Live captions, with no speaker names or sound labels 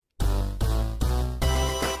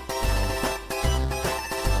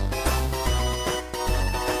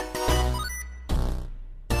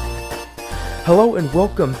Hello and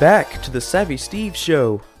welcome back to the Savvy Steve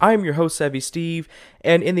Show. I'm your host, Savvy Steve,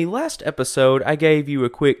 and in the last episode, I gave you a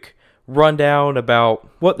quick rundown about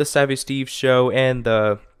what the Savvy Steve Show and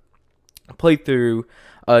the playthrough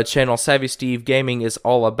channel Savvy Steve Gaming is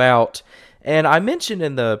all about. And I mentioned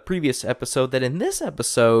in the previous episode that in this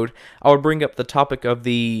episode, I would bring up the topic of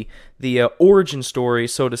the origin story,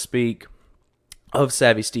 so to speak, of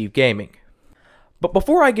Savvy Steve Gaming. But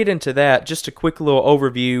before I get into that, just a quick little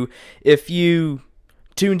overview. If you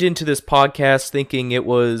tuned into this podcast thinking it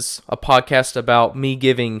was a podcast about me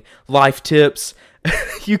giving life tips,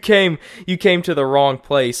 you came to the wrong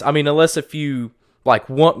place. I mean, unless if you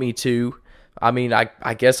want me to. I mean,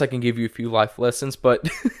 I guess I can give you a few life lessons, but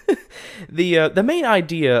the main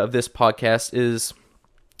idea of this podcast is,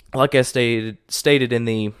 like I stated in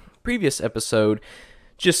the previous episode,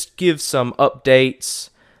 just give some updates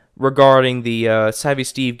regarding the Savvy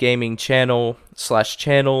Steve Gaming channels,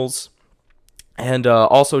 and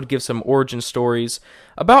also to give some origin stories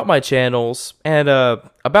about my channels, and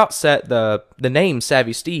about the name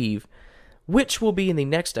Savvy Steve, which will be in the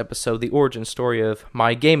next episode, the origin story of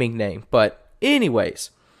my gaming name. But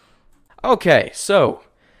anyways, okay, so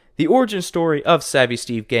the origin story of Savvy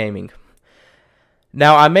Steve Gaming.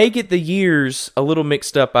 Now, I may get the years a little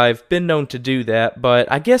mixed up. I've been known to do that, but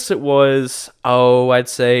I guess it was, I'd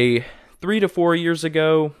say 3 to 4 years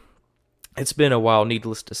ago. It's been a while,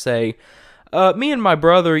 needless to say. Me and my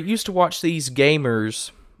brother used to watch these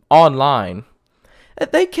gamers online.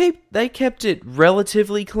 They kept it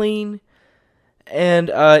relatively clean, and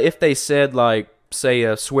if they said, say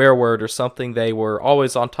a swear word or something, they were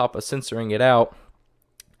always on top of censoring it out.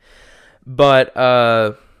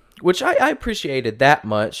 But, which I appreciated that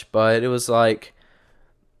much, but it was like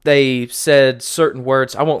they said certain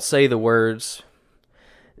words, I won't say the words,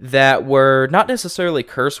 that were not necessarily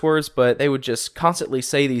curse words, but they would just constantly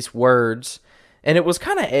say these words, and it was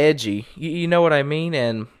kind of edgy, you know what I mean?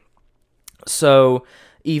 And so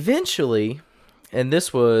eventually, and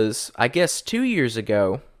this was, I guess, 2 years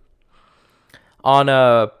ago, on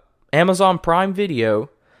Amazon Prime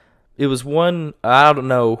Video, it was I don't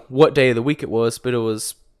know what day of the week it was, but it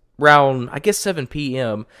was around, I guess, 7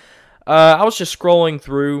 p.m. I was just scrolling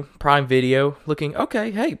through Prime Video, looking,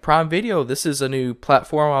 okay, hey, Prime Video, this is a new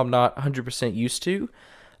platform I'm not 100% used to.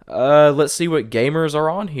 Let's see what gamers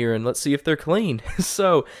are on here, and let's see if they're clean.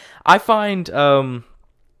 So, I find a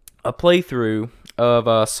playthrough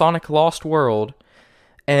of Sonic Lost World,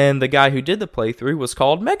 and the guy who did the playthrough was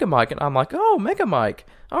called Mega Mike, and I'm like, oh, Mega Mike,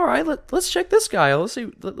 all right, let's check this guy, let's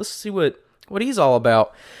see what he's all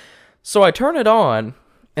about. So I turn it on,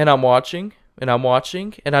 and I'm watching, and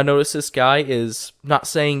I notice this guy is not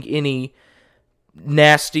saying any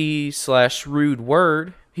nasty / rude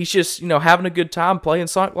word. He's just, having a good time playing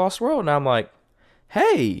Sonic Lost World, and I'm like,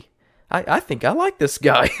 hey, I think I like this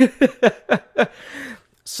guy.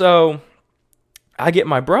 So I get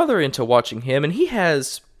my brother into watching him, and he had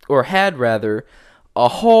a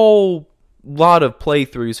whole lot of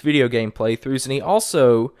video game playthroughs,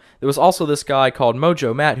 and there was also this guy called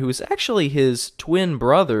Mojo Matt, who was actually his twin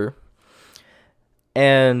brother,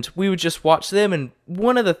 and we would just watch them, and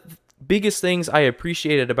one of the biggest things I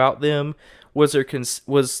appreciated about them was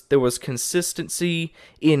there was consistency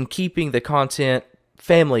in keeping the content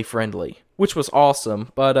family friendly, which was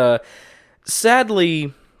awesome. But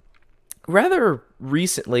sadly, rather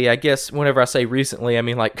recently, I guess whenever I say recently, I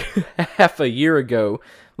mean like half a year ago,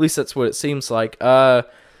 at least that's what it seems like,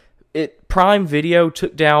 Prime Video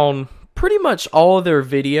took down pretty much all of their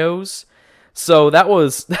videos. So that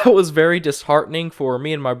was very disheartening for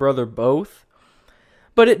me and my brother both.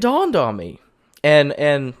 But it dawned on me.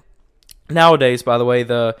 And nowadays, by the way,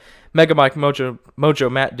 the Mega Mike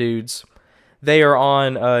Mojo Matt dudes, they are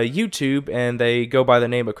on YouTube, and they go by the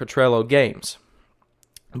name of Cotrello Games.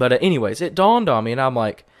 But anyways, it dawned on me, and I'm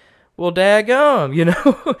like, well,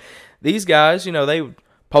 daggum, these guys, they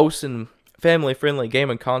posting family-friendly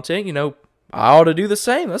gaming content, I ought to do the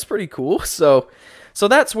same. That's pretty cool. So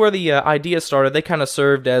that's where the idea started. They kind of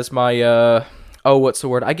served as my, what's the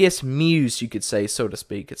word? I guess muse, you could say, so to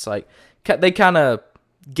speak. It's like, they kind of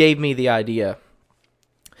gave me the idea.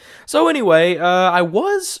 So anyway, I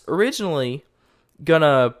was originally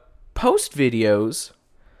gonna post videos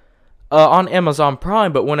on Amazon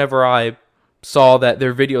Prime, but whenever I saw that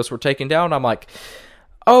their videos were taken down, I'm like,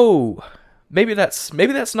 oh, maybe that's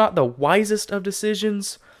not the wisest of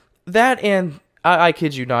decisions. That, and I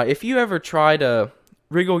kid you not, if you ever try to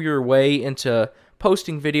wriggle your way into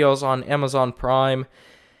posting videos on Amazon Prime,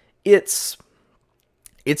 it's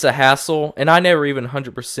a hassle, and I never even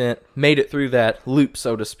 100% made it through that loop,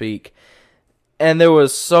 so to speak. And there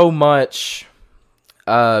was so much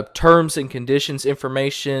terms and conditions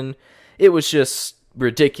information. It was just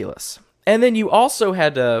ridiculous. And then you also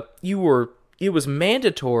had to, it was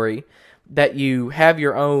mandatory that you have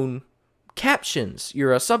your own captions,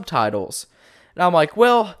 your subtitles. And I'm like,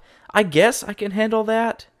 well, I guess I can handle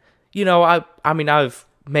that. You know, I mean, I've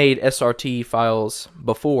made SRT files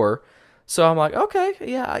before, so I'm like, okay,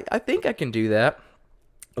 yeah, I think I can do that.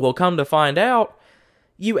 Well, come to find out,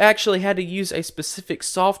 you actually had to use a specific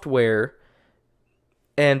software,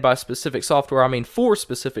 and by specific software, I mean 4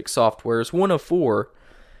 specific softwares, one of 4,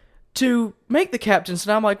 to make the captions.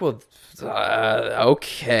 And I'm like, well,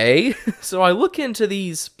 okay. So I look into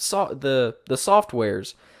these the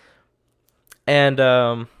softwares,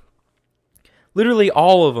 and literally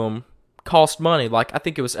all of them cost money. Like, I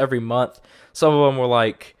think it was every month. Some of them were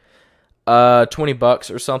like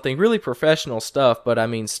 $20 or something. Really professional stuff, but I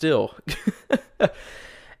mean, still.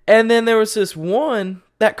 And then there was this one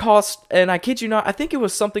that cost, and I kid you not, I think it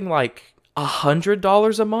was something like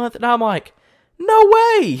 $100 a month. And I'm like, no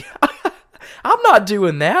way. I'm not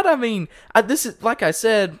doing that. I mean, this is, like I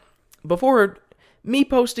said before, me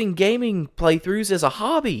posting gaming playthroughs as a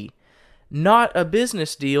hobby, not a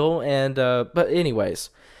business deal. And but anyways,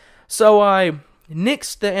 so I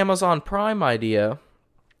nixed the Amazon Prime idea,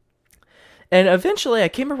 and eventually I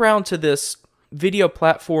came around to this video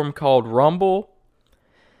platform called Rumble.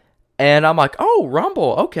 And I'm like, oh,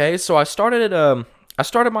 Rumble, okay. So I started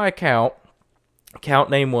my account. Account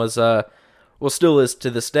name was well, still is to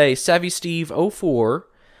this day, SavvySteve04. And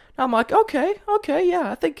I'm like, okay, yeah,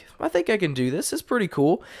 I think I can do this. It's pretty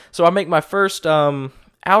cool. So I make my first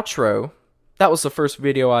outro. That was the first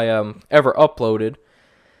video I ever uploaded.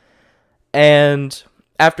 And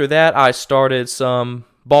after that, I started some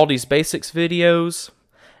Baldi's Basics videos.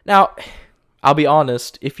 Now, I'll be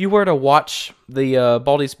honest, if you were to watch the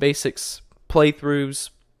Baldi's Basics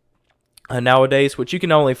playthroughs nowadays, which you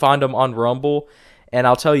can only find them on Rumble, and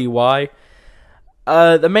I'll tell you why.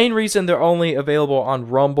 The main reason they're only available on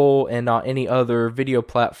Rumble and not any other video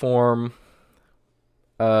platform,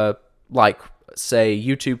 like, say,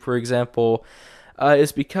 YouTube, for example,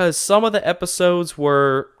 is because some of the episodes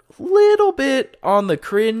were a little bit on the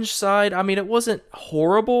cringe side. I mean, it wasn't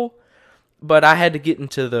horrible, but I had to get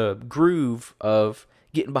into the groove of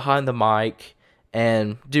getting behind the mic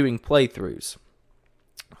and doing playthroughs.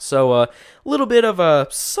 So a little bit of a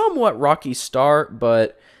somewhat rocky start,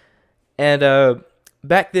 but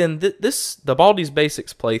back then the Baldi's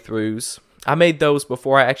Basics playthroughs, I made those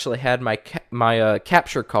before I actually had my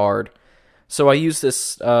capture card. So I used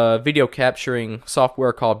this video capturing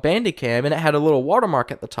software called Bandicam, and it had a little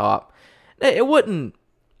watermark at the top. It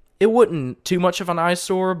wasn't too much of an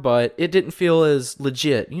eyesore, but it didn't feel as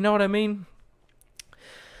legit. You know what I mean?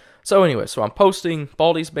 So anyway, so I'm posting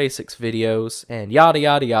Baldi's Basics videos and yada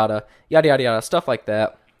yada yada, yada yada yada, stuff like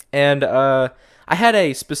that. And I had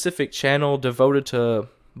a specific channel devoted to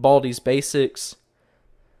Baldi's Basics,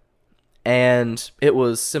 and it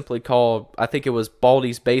was simply called, I think it was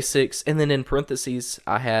Baldi's Basics, and then in parentheses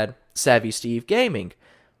I had Savvy Steve Gaming,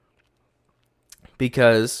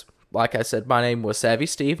 because, like I said, my name was Savvy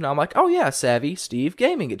Steve, and I'm like, oh yeah, Savvy Steve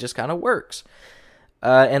Gaming, it just kind of works.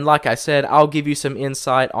 And like I said, I'll give you some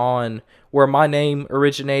insight on where my name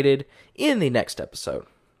originated in the next episode,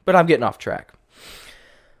 but I'm getting off track.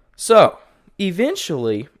 So,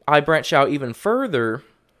 eventually, I branched out even further,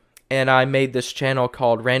 and I made this channel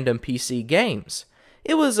called Random PC Games.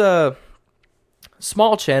 It was a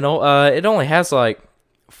small channel. It only has like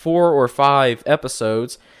 4 or 5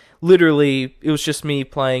 episodes. Literally, it was just me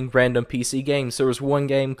playing random PC games. There was one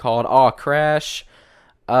game called Aw Crash,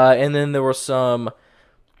 and then there were some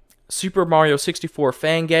Super Mario 64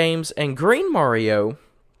 fan games, and Green Mario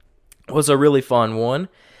was a really fun one.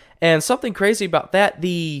 And something crazy about that,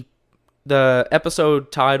 the episode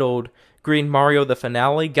titled Green Mario the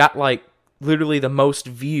Finale got like literally the most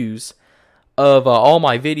views of all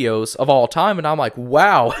my videos of all time, and I'm like,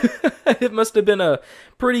 wow, it must have been a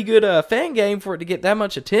pretty good fan game for it to get that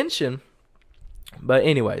much attention. But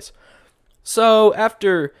anyways, so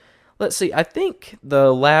after, let's see, I think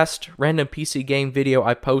the last random PC game video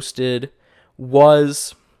I posted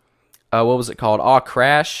was, what was it called? Aw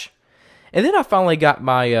Crash. And then I finally got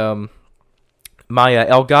my my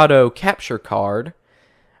Elgato capture card.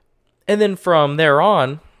 And then from there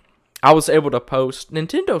on, I was able to post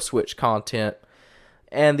Nintendo Switch content.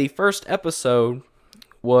 And the first episode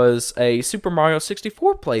was a Super Mario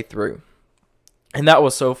 64 playthrough. And that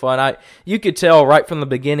was so fun. You could tell right from the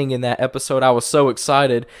beginning in that episode, I was so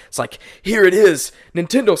excited. It's like, here it is,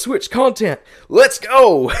 Nintendo Switch content. Let's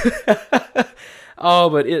go! Oh,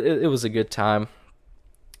 but it was a good time.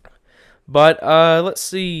 But let's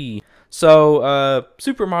see. So,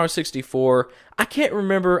 Super Mario 64, I can't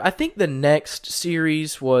remember. I think the next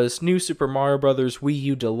series was New Super Mario Brothers Wii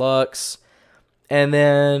U Deluxe, and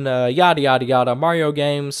then yada yada yada, Mario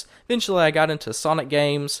games. Eventually, I got into Sonic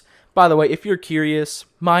games. By the way, if you're curious,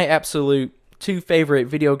 my absolute two favorite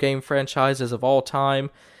video game franchises of all time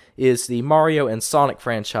is the Mario and Sonic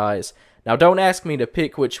franchise. Now, don't ask me to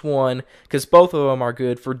pick which one, because both of them are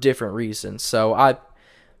good for different reasons. So,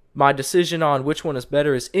 my decision on which one is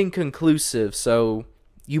better is inconclusive. So,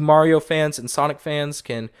 you Mario fans and Sonic fans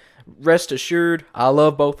can rest assured, I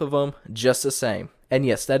love both of them just the same. And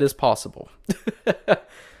yes, that is possible.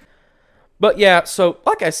 But yeah, so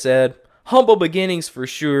like I said, humble beginnings for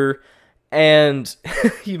sure. And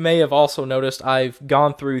you may have also noticed I've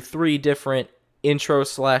gone through 3 different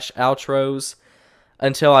intro/outros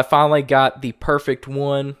until I finally got the perfect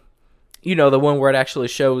one. You know, the one where it actually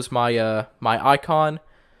shows my my icon.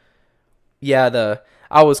 Yeah,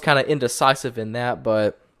 I was kind of indecisive in that,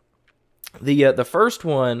 but the first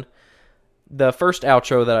one, the first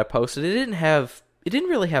outro that I posted, it didn't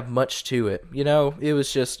really have much to it. You know, it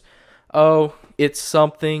was just, oh, it's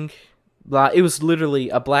something. It was literally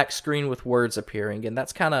a black screen with words appearing, and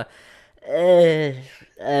that's kind of, you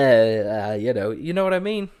know what I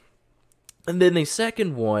mean. And then the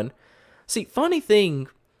second one, see, funny thing,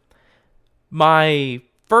 my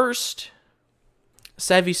first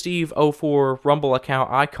Savvy Steve 04 Rumble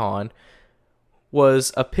account icon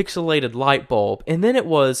was a pixelated light bulb, and then it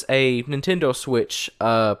was a Nintendo Switch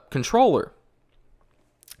controller.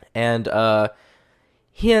 And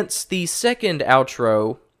hence the second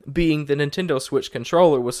outro being the Nintendo Switch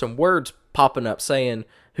controller with some words popping up saying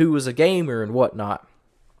who was a gamer and whatnot.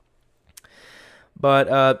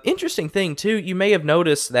 But interesting thing too, you may have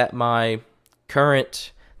noticed that my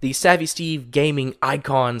current, the Savvy Steve gaming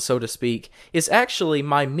icon, so to speak, is actually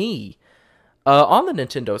my Mii on the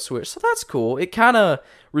Nintendo Switch. So that's cool. It kind of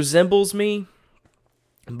resembles me,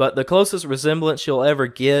 but the closest resemblance you'll ever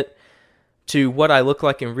get to what I look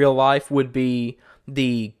like in real life would be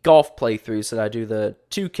the golf playthroughs that I do, the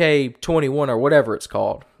 2K21 or whatever it's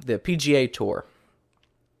called, the PGA Tour.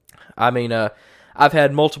 I mean, I've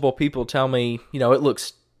had multiple people tell me, you know, it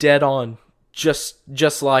looks dead on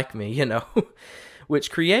just like me, you know,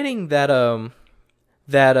 which creating that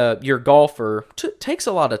your golfer takes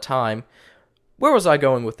a lot of time. Where was I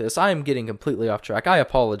going with this? I am getting completely off track. I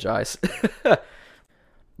apologize.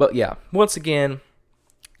 But yeah, once again,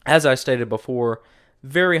 as I stated before,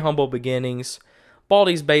 very humble beginnings.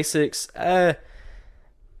 Baldi's Basics. If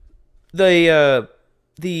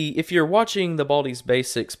you're watching the Baldi's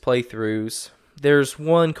Basics playthroughs, there's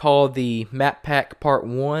one called the Map Pack Part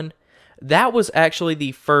 1. That was actually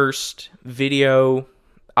the first video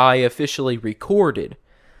I officially recorded,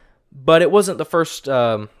 but it wasn't the first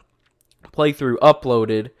playthrough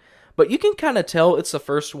uploaded. But you can kind of tell it's the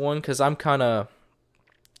first one because I'm kind of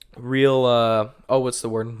real, what's the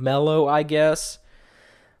word? Mellow, I guess.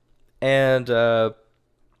 And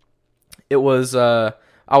it was, I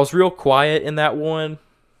was real quiet in that one.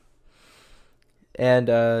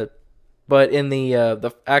 And, but in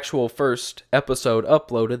the actual first episode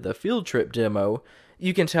uploaded, the field trip demo,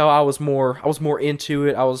 you can tell I was more into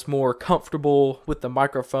it. I was more comfortable with the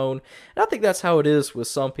microphone. And I think that's how it is with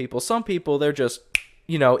some people. Some people, they're just,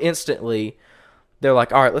 you know, instantly, they're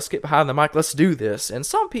like, all right, let's get behind the mic, let's do this. And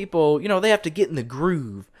some people, you know, they have to get in the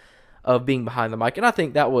groove of being behind the mic. And I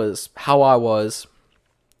think that was how I was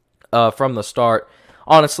from the start.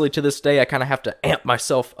 Honestly, to this day, I kind of have to amp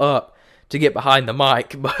myself up to get behind the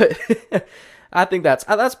mic. But I think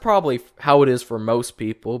that's probably how it is for most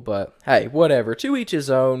people. But hey, whatever. To each his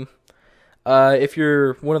own. If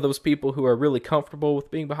you're one of those people who are really comfortable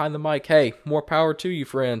with being behind the mic, hey, more power to you,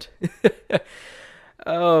 friend.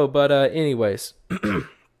 Oh, but anyways.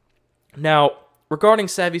 Now, regarding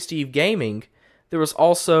Savvy Steve Gaming, there was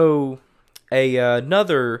also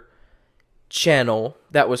another channel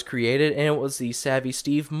that was created, and it was the Savvy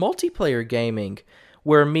Steve Multiplayer Gaming,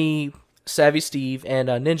 where me, Savvy Steve, and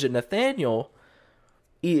Ninja Nathaniel,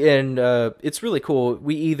 and it's really cool,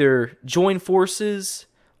 we either join forces,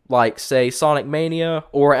 like, say, Sonic Mania,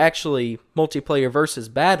 or actually multiplayer versus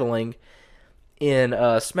battling in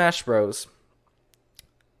Smash Bros.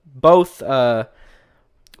 Both, well,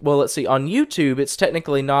 let's see, on YouTube, it's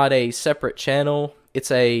technically not a separate channel,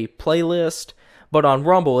 it's a playlist, but on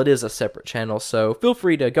Rumble, it is a separate channel, so feel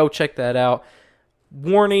free to go check that out.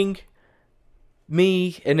 Warning,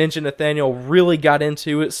 me and Ninja Nathaniel really got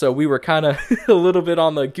into it, so we were kind of a little bit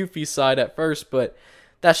on the goofy side at first, but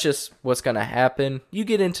that's just what's going to happen. You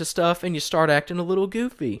get into stuff and you start acting a little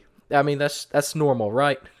goofy. I mean, that's normal,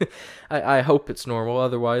 right? I hope it's normal.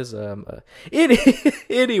 Otherwise,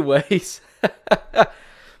 anyways.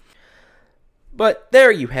 But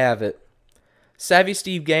there you have it. Savvy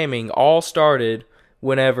Steve Gaming all started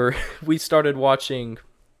whenever we started watching,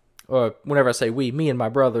 or whenever I say we, me and my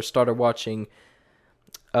brother started watching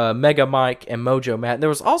Mega Mike and Mojo Matt. And there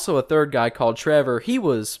was also a third guy called Trevor. He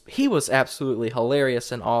was absolutely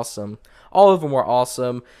hilarious and awesome. All of them were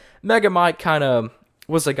awesome. Mega Mike kind of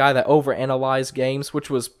was a guy that overanalyzed games, which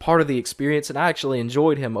was part of the experience, and I actually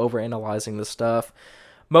enjoyed him overanalyzing the stuff.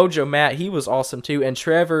 Mojo Matt, he was awesome too, and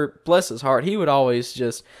Trevor, bless his heart, he would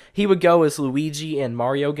go as Luigi in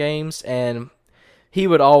Mario games, and he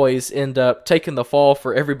would always end up taking the fall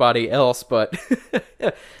for everybody else, but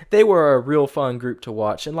they were a real fun group to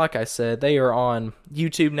watch. And like I said, they are on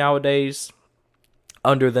YouTube nowadays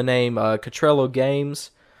under the name Catrello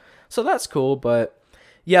Games, so that's cool. But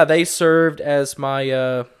yeah, they served as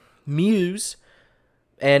my muse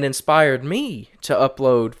and inspired me to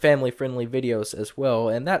upload family-friendly videos as well.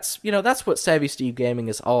 And that's what Savvy Steve Gaming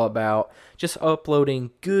is all about, just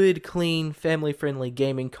uploading good, clean, family-friendly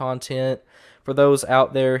gaming content for those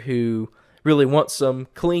out there who really want some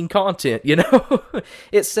clean content,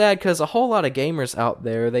 It's sad because a whole lot of gamers out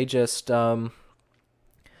there, they just, don't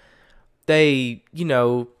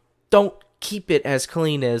keep it as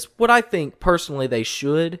clean as what I think personally they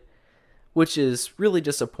should, which is really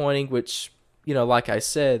disappointing, which, like I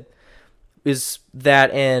said, is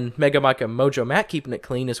that, and Mega Mike and Mojo Matt keeping it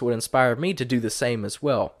clean is what inspired me to do the same as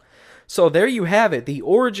well. So there you have it, the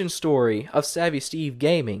origin story of Savvy Steve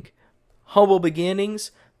Gaming. Humble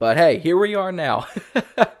beginnings, but hey, here we are now.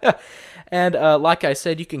 And like I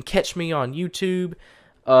said, you can catch me on YouTube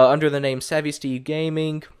under the name Savvy Steve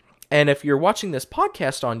Gaming. And if you're watching this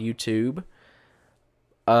podcast on YouTube,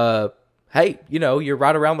 hey, you're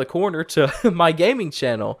right around the corner to my gaming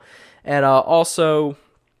channel. And also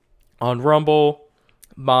on Rumble,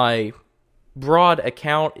 my broad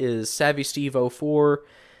account is SavvySteve04.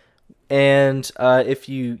 And if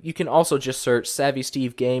you can also just search Savvy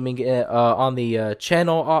Steve Gaming on the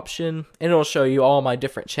channel option, and it'll show you all my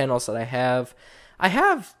different channels that I have. I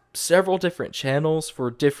have several different channels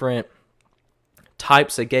for different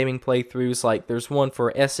types of gaming playthroughs. Like there's one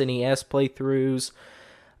for SNES playthroughs.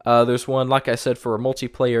 There's one, like I said, for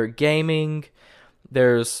multiplayer gaming.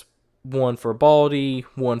 There's one for Baldi,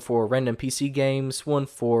 one for random PC games, one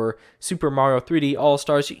for Super Mario 3D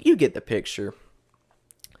All-Stars. You get the picture.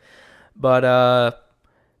 But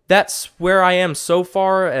that's where I am so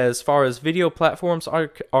far as video platforms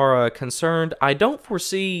are concerned. I don't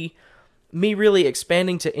foresee me really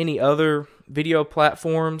expanding to any other video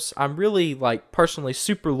platforms. I'm really, personally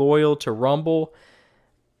super loyal to Rumble.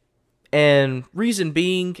 And reason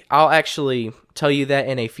being, I'll actually tell you that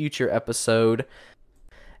in a future episode.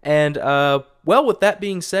 And, well, with that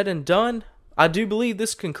being said and done, I do believe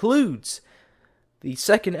this concludes the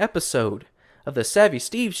second episode of the Savvy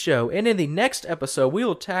Steve Show. And in the next episode, we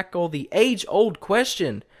will tackle the age-old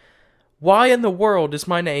question, why in the world is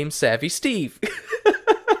my name Savvy Steve?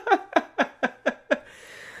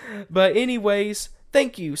 But anyways,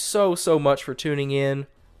 thank you so much for tuning in.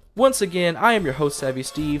 Once again, I am your host, Savvy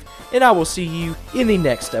Steve, and I will see you in the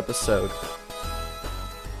next episode.